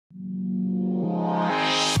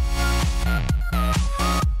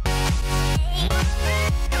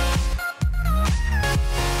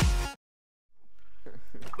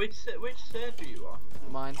Which server you on?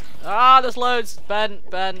 Mine. Ah, there's loads. Ben.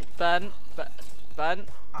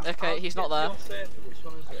 Okay, he's not there. Your server. Which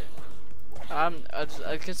one is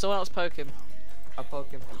it? Can someone else poke him? I'll poke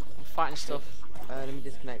him. I'm fighting stuff. Let me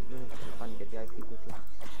disconnect. Let me try and get the IP quickly.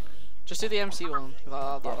 Just do the MC one.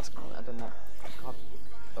 That's cool. I don't know.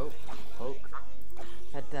 Oh, poke.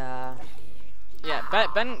 Yeah,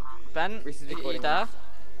 Ben, Reese is you recording there?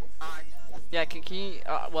 Yeah, can you,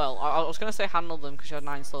 well, I was gonna say handle them because you had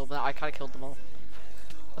 9 still, but I kinda killed them all.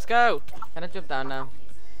 Let's go! Can I jump down now?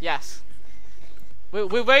 Yes.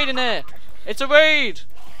 We're raiding here! It's a raid!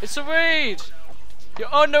 It's a raid!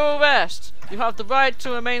 You're under arrest! You have the right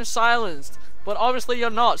to remain silenced, but obviously you're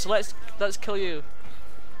not, so let's kill you.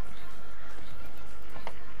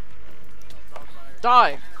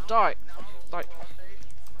 Die! Die! Die!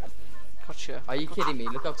 Gotcha. Are you kidding me?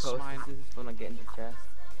 Look how close this is when I get into the chest.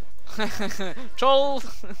 Troll!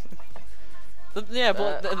 Yeah,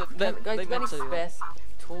 but guys, they do I need spare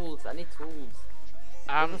tools? I need tools.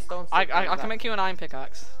 I can make you an iron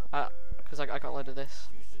pickaxe, because I got a load of this.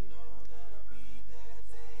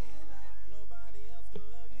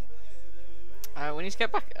 We need to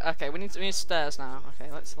get back. Okay, we need stairs now. Okay,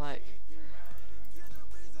 let's like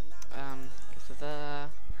get to there.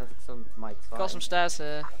 There's some mics. Got some stairs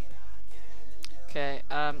here. Okay.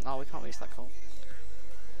 Oh, we can't reach that call.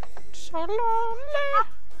 So lonely.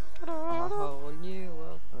 A whole new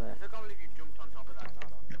world.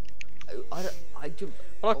 I jumped.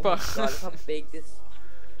 Oh my god, look how big this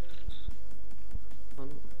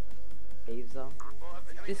caves are.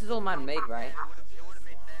 This is all man-made, right?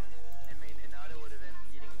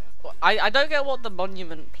 I don't get what the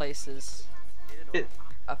monument place is.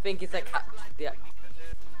 I think it's like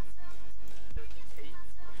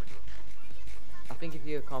I think if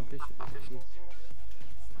you accomplish it.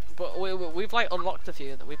 But we've like unlocked a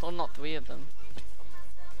few. We've unlocked 3 of them.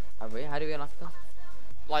 Have we? How do we unlock them?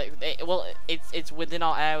 Like, it's within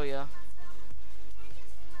our area.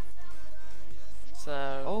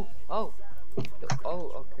 So. Oh,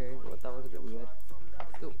 okay. Well, that was a bit weird.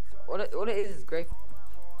 So, what it is great.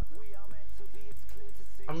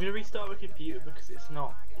 I'm gonna restart my computer because its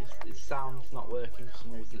sound's not working for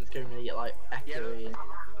some reason. It's going to get like echoey.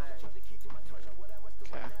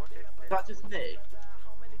 Okay. Is that just me?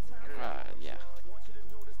 Yeah.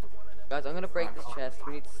 Guys, I'm gonna break this chest.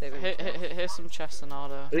 We need to save it. Here's some chests and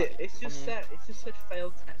order. It's just said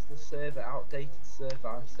failed test the server, outdated server.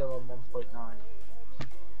 I'm still on 1.9.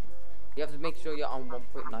 You have to make sure you're on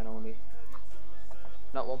 1.9 only.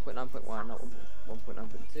 Not 1.9.1, not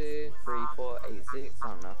 1.9.2, 3, 4, 8, 6. I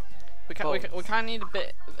don't know. We kind of need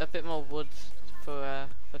a bit more wood for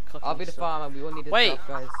cooking. I'll be the farmer. We will need to wait,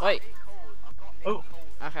 guys. Wait. Oh.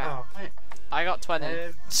 Okay. Oh, wait. I got 20. Right.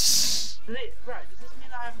 Does this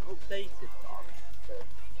mean I haven't updated?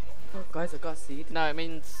 Oh, guys, I got seed. No, it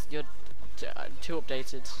means you're too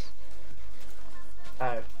updated.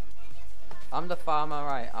 Oh. I'm the farmer,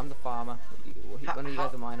 right? I'm the farmer. One of you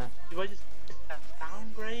guys are miner. Do I just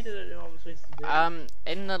downgrade? I don't know what I'm supposed to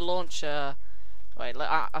do. In the launcher. Wait,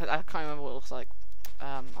 I can't remember what it looks like.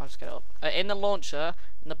 I'll just get it up. In the launcher,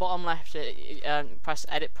 in the bottom left, press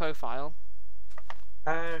edit profile.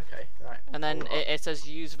 Okay, right. And then it says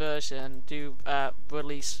use version, do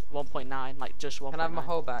release 1.9, like just 1.9. Can I have my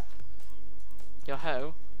hoe back? Your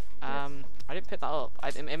hoe? Yes. I didn't pick that up.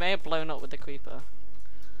 It may have blown up with the creeper.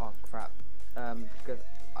 Oh crap. Because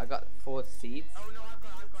I got 4 seeds.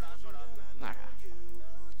 Okay.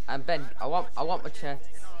 And Ben, I want my chest.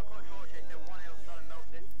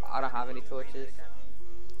 I don't have any torches.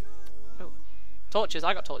 Oh. Torches,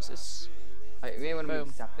 I got torches. Wait, you may want to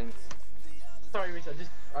move saplings. Sorry, Reese,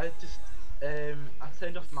 I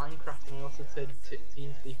turned off Minecraft and I also turned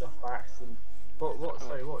TeamSpeak off by accident.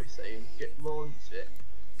 Sorry, what were you saying? Launch it.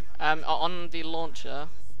 On the launcher,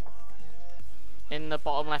 in the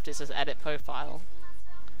bottom left it says edit profile.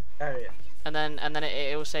 Oh yeah. And then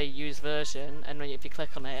it will say use version, and if you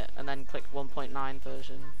click on it and then click 1.9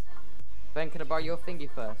 version. Ben, can I borrow your thingy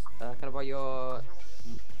first? Can I borrow your...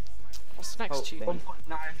 What's the next tube?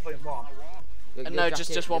 1.9.1. No,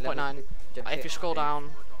 just 1.9. If you scroll down.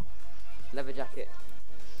 Leather jacket.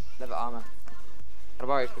 Leather armor. Can I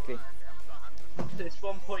borrow it quickly? It's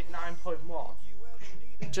 1.9.1.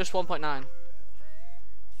 Just 1.9.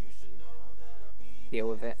 Deal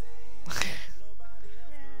with it.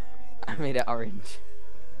 I made it orange.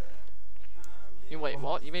 You wait,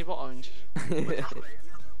 what? You made what orange?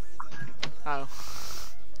 Oh.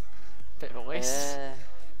 Bit of a waste.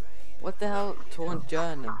 What the hell? Torn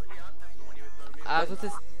journal. What's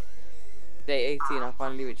this? Day 18, I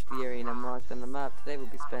finally reached the arena marked on the map. Today will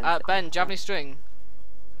be spent. Ben, do you have any string?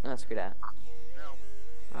 No, screw that.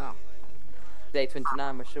 Oh. Day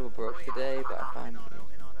 29, my shovel broke today, but I found it.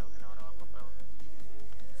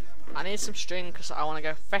 I need some string because I want to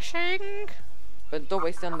go fishing. But don't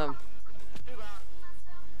waste it on them.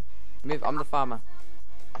 Move, I'm the farmer.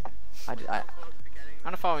 I'm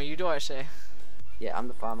the farmer, you do what I say. Yeah, I'm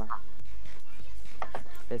the farmer.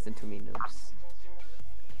 Listen to me, noobs.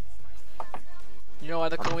 You know why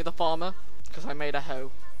they call me the farmer? Because I made a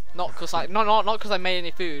hoe. Not because not because I made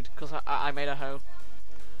any food. Because I made a hoe.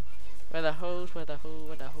 Where the hoes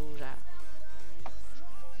at?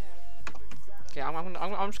 Yeah,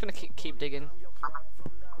 I'm just gonna keep digging.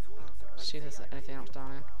 See if there's anything else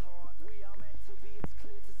down here.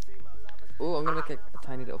 Oh, I'm gonna make a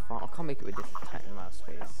tiny little farm. I can't make it with this tiny amount of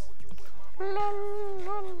space.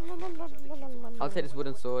 I'll take this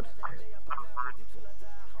wooden sword.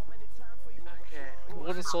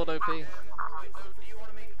 Wooden sword OP.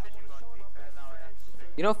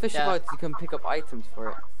 You know, fishing rods, you can pick up items for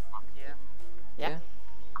it. Yeah.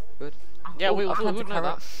 Good. Yeah, oh, we would know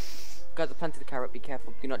that. Guys, I planted the carrot. Be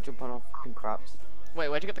careful. Do not jump on off fucking crabs. Wait,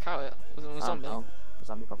 where'd you get the carrot? Was it on a zombie? Oh, a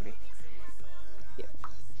zombie property. Yeah.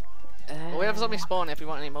 Well, we have a zombie spawn if we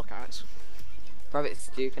want any more carrots. Rabbit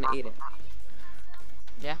stew, can I eat it?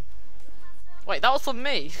 Yeah. Wait, that was from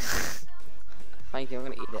me. Thank you, I'm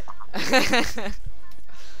gonna eat it.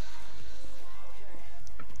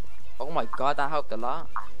 Oh my god, that helped a lot.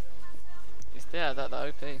 Yeah, that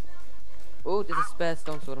OP. Oh, there's a spare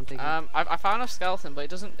stone sword I'm taking. I found a skeleton, but it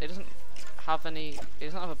doesn't have any. It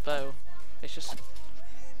doesn't have a bow. It's just.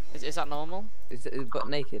 Is that normal? Is it butt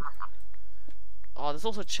naked? Oh, there's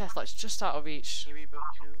also a chest that's just out of reach.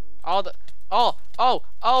 Oh,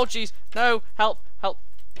 jeez, no, help.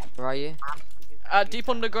 Where are you? Deep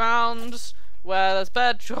underground, where there's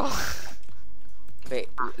bedrock. Wait,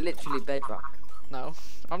 literally bedrock. No,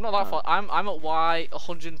 I'm not that far. I'm at Y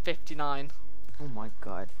 159. Oh my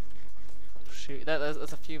god. Shoot, there's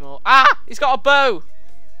a few more. Ah, he's got a bow.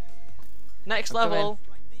 Next level.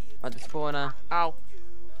 At the spawner. Ow.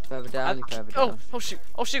 Further down, further down. Oh shoot!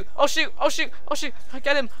 I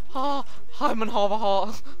get him. Ah, I'm in half a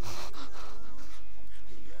heart.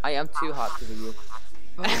 I am too hot to you.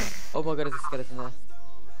 Oh my god, there's a skeleton there.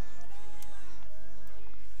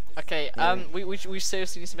 Okay, we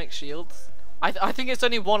seriously need to make shields. I think it's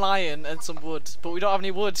only 1 iron and some wood, but we don't have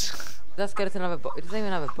any wood. Does that skeleton have a bow? It doesn't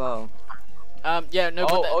even have a bow. Yeah, no,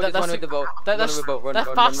 but there's one with the bow. They're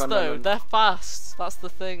fast though. They're fast. That's the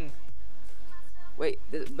thing. Wait,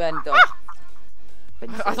 Ben, don't. Ben,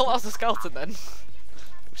 I thought that was a skeleton then.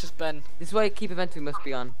 Which is Ben. This is why keep event we must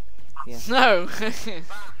be on. Yeah. No.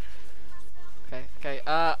 Okay.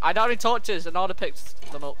 I don't have any torches, and I would have picked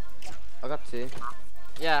them up. I got 2.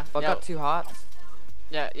 Yeah. I got 2 hearts.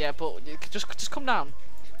 Yeah, but you could just come down.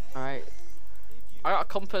 All right. I got a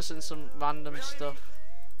compass and some random stuff.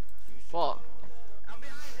 What?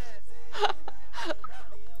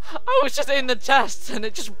 I was just in the chest and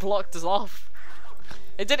it just blocked us off.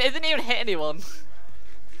 It didn't even hit anyone.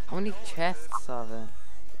 How many chests are there?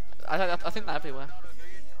 I think they're everywhere.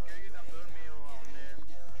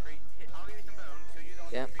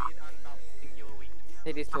 Yeah.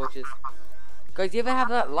 Take these torches. Guys, you ever have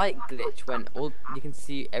that light glitch when you can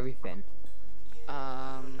see everything?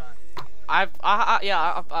 I've had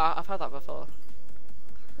that before.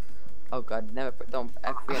 Oh god, never don't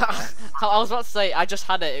FPS. I was about to say I just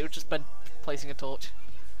had it. It was just been placing a torch.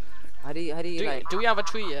 How do you like? Do we have a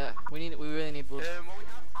tree yet? We really need wood.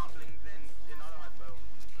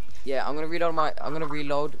 Yeah, I'm gonna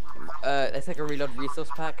reload. Let's take a reload resource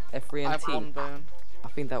pack. F3 and I have T. 1 bone. I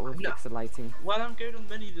think that will fix the lighting. When I'm going on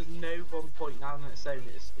the menu, there's no 1.9 on its own.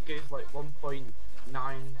 It goes like 1.9.2,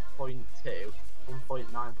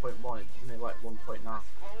 1.9.1, and then like 1.9.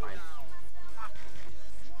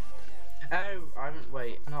 Oh, I haven't.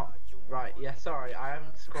 Wait, not right. Yeah, sorry, I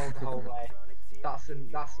haven't scrolled the whole way. That's a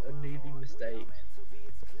newbie mistake.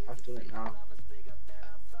 I've done it now.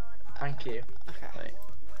 Thank you. Okay.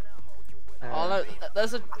 Oh no,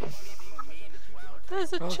 there's a chest.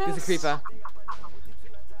 There's a creeper.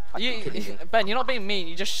 Ben, you're not being mean.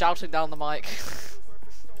 You're just shouting down the mic.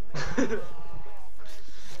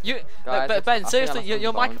 Guys, Ben, seriously,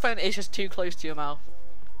 your microphone is just too close to your mouth.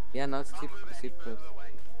 Yeah, no, it's super close.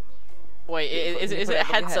 Wait, is it a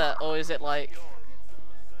headset or is it like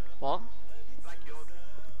what?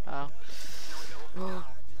 Oh.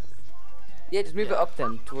 Yeah, just move it up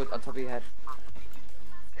then, on top of your head.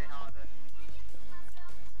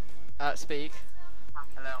 Speak.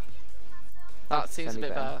 Hello. That seems a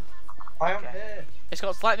bit better. I am here. It's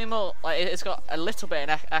got slightly more, like it's got a little bit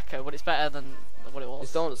of echo, but it's better than what it was.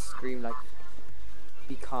 Just don't scream like.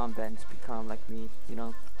 Be calm, Ben. Just be calm like me. You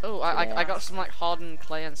know. Oh, I got some like hardened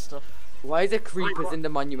clay and stuff. Why is there creepers in the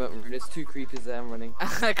monument room? There's 2 creepers there. I'm running.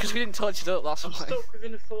 Because we didn't touch it up last I'm time. stuck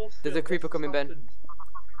within a force There's a field. creeper What's coming, Ben. happened?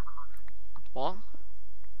 What?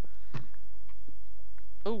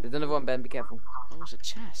 Oh, There's another one, Ben. Be careful. oh, it's a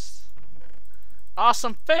chest.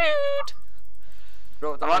 Awesome food.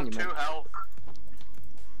 Bro, the I'm on monument. 2 health.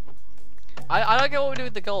 I don't get what we do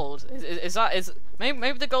with the gold. Is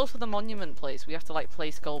maybe the gold for the monument place? We have to like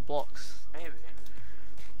place gold blocks. Maybe.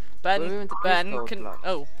 Where we went to place Ben, gold can blocks?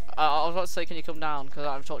 oh, I was about to say, can you come down? Because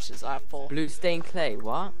I've touched this. I have 4. Blue stained clay.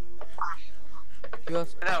 What? Who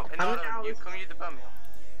else? No, you come use the bone meal.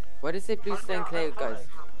 Why does it say blue stained clay, guys?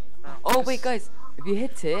 Oh wait, guys. If you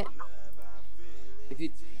hit it,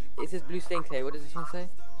 it says blue stained clay. What does this one say?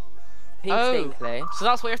 Pink stained clay. So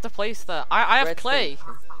that's what you have to place there. I have Red clay. stained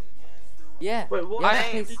clay. Yeah. Wait, what? Yeah,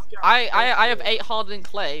 names? place- I have 8 hardened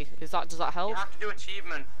clay. Does that help? You have to do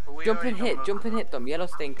achievement. But we Jump already and know hit. about Jump and hit them. Yellow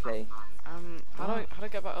stained clay. How do I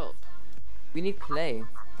get that up? We need clay.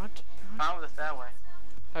 Found the stairway.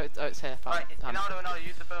 Oh, it's here. Right, Found it. Ronaldo,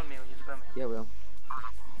 use the bone meal. Use the bone meal. Yeah, Will.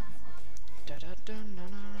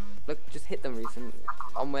 Look, just hit them recent.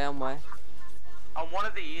 On where? On one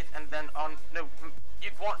of these, and then on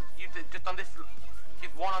just on this.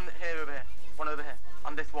 You'd one on here over here. One over here.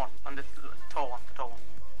 On this one. On this tall one. The tall one.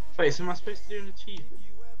 Wait, so am I supposed to do an achievement?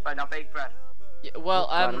 Right now, bake bread. Yeah, well, Oh,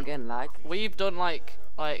 God, I'm getting lag. we've done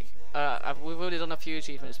we've already done a few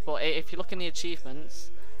achievements, but if you look in the achievements,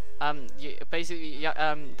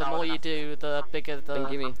 the more you do, the bigger Ben,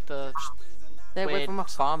 gimme. the Stay away weird from my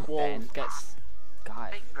farm, wall Ben. gets.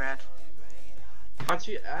 God. Bake bread. How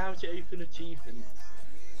do you open achievements?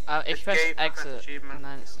 If you press Escape, press exit, achievement. and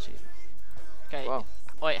then it's achievement. Okay. Whoa.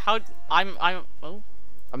 Wait, how? Oh.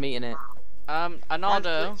 I'm eating it. Mine's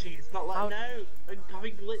Arnaldo. glitching, it's not like, How- no, I'm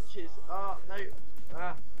having glitches. Oh, no.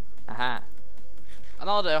 Ah. Aha.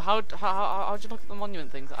 Arnaldo, how'd you look at the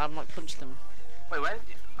monument things? I'm like punched them. Wait, where?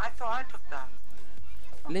 I thought I took that.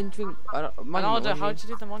 Lintering. Arnaldo, how'd you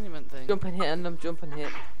do the monument thing? Jump and hit on them. Jump and hit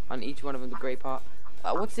on each one of them. The grey part.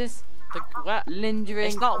 What's this? The where? Lingering.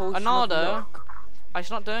 It's not potion of Arnaldo. luck. It's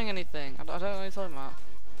not doing anything. I don't know what you're talking about.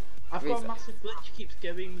 I've got Reason. a massive glitch, keeps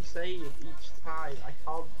going the same each time. I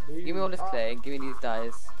can't move. Give me all this Ah. clay. Give me these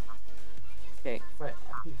dyes. Okay. Wait,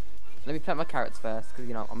 Let me plant my carrots first, because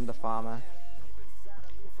you know I'm the farmer.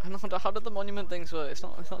 Arnaldo, how did the monument things work? It's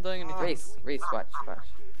not doing anything. Reese, watch.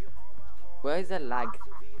 Where is the lag?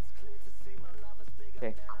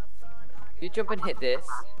 Okay. If you jump and hit this,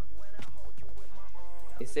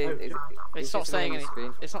 it says It's not saying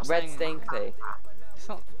anything. It's not red saying stained clay. It's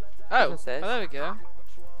not. This Oh, one says- there we go.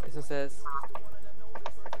 This one says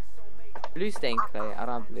blue stained clay. I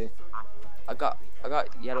don't have blue. I got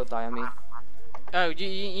yellow dye on me. Oh, you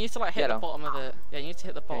need to like hit Yellow. the bottom of it. Yeah, you need to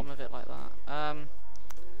hit the bottom of it like that.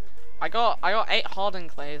 I got 8 hardened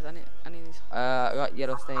clays. Any of these? I got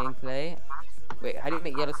yellow stained clay. Wait, how do you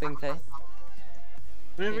make yellow stained clay? I'm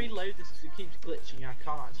gonna reload this because it keeps glitching. I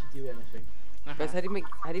can't actually do anything. Guys, Okay.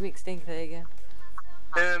 how do you make stained clay again?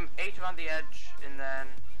 8 around the edge, and then.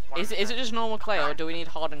 Is it just normal clay or do we need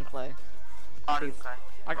hardened clay? hardened clay?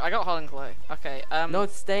 I got hardened clay. Okay. No,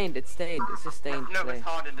 it's stained. It's stained. It's just stained No, clay. it's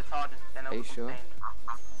hardened. Then Are you it'll sure? stain.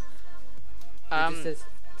 It just says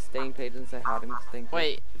stained clay. Doesn't say hardened stained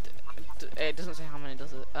clay. Wait. It doesn't say how many,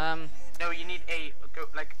 does it? No, you need 8. Go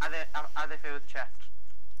like add a filled chest.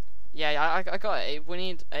 Yeah, I got it. We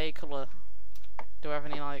need a color. Do I have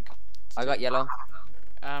any like? I got yellow.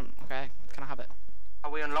 Okay. Can I have it?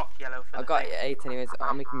 We unlocked yellow for I the got thing. 8 anyways.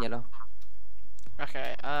 I'm making yellow.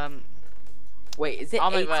 Okay. Wait, is it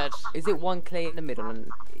I'll make 8? red. Is it 1 clay in the middle and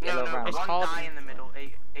yellow No, around? It's 1 hardened. dye in the middle,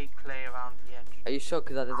 8 clay around the edge. Are you sure?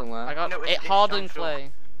 Because that doesn't work. I got No, it's 8 hardened not sure.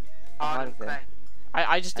 clay. Hardened clay. clay.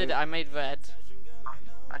 I just did it. I made red.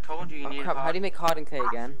 I told you you Oh, need crap, how do you make hardened clay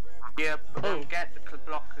again? Yeah, Oh. get the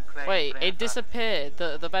block of clay. Wait, put in it first. disappeared.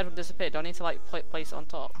 The bed would disappear. Do I need to like place it on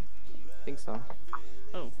top? I think so.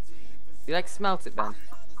 Oh. You like smelt it, Ben?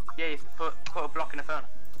 Yeah, you put a block in the furnace.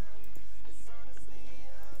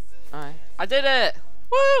 Alright. I did it!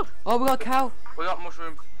 Woo! Oh, we got a cow. We got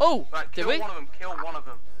mushroom. Oh, Right, did kill we? one of them. Kill one of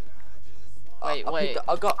them. Wait, I wait.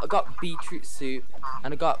 got beetroot soup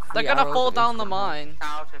and I got 3 They're gonna arrows fall of down the instant mine.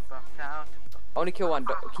 Cow tipper. Cow tipper. Only kill one.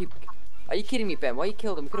 Keep. Are you kidding me, Ben? Why you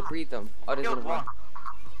killed them? We could have breed them. Oh, there's Killed another one. one.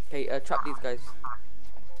 Okay, trap these guys.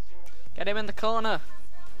 Get him in the corner.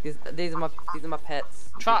 These are my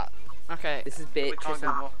pets. Trap. Okay. This is We can't Beatrice. get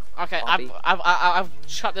And, more. Okay. Bobby. I've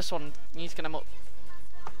trapped this one. You need to get him up.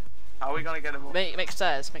 How are we gonna get them all? Make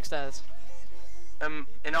stairs. Make stairs.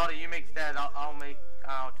 In order you make stairs, I'll make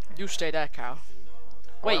out. You stay there, cow.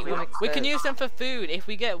 Why Wait, don't we make we can stairs? use them for food. If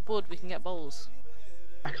we get wood, we can get bowls.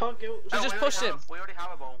 I can't get up. So just push him. We already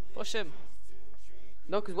have a ball. Push him.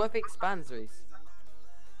 No, because what if it expands, Reese?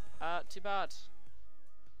 Too bad.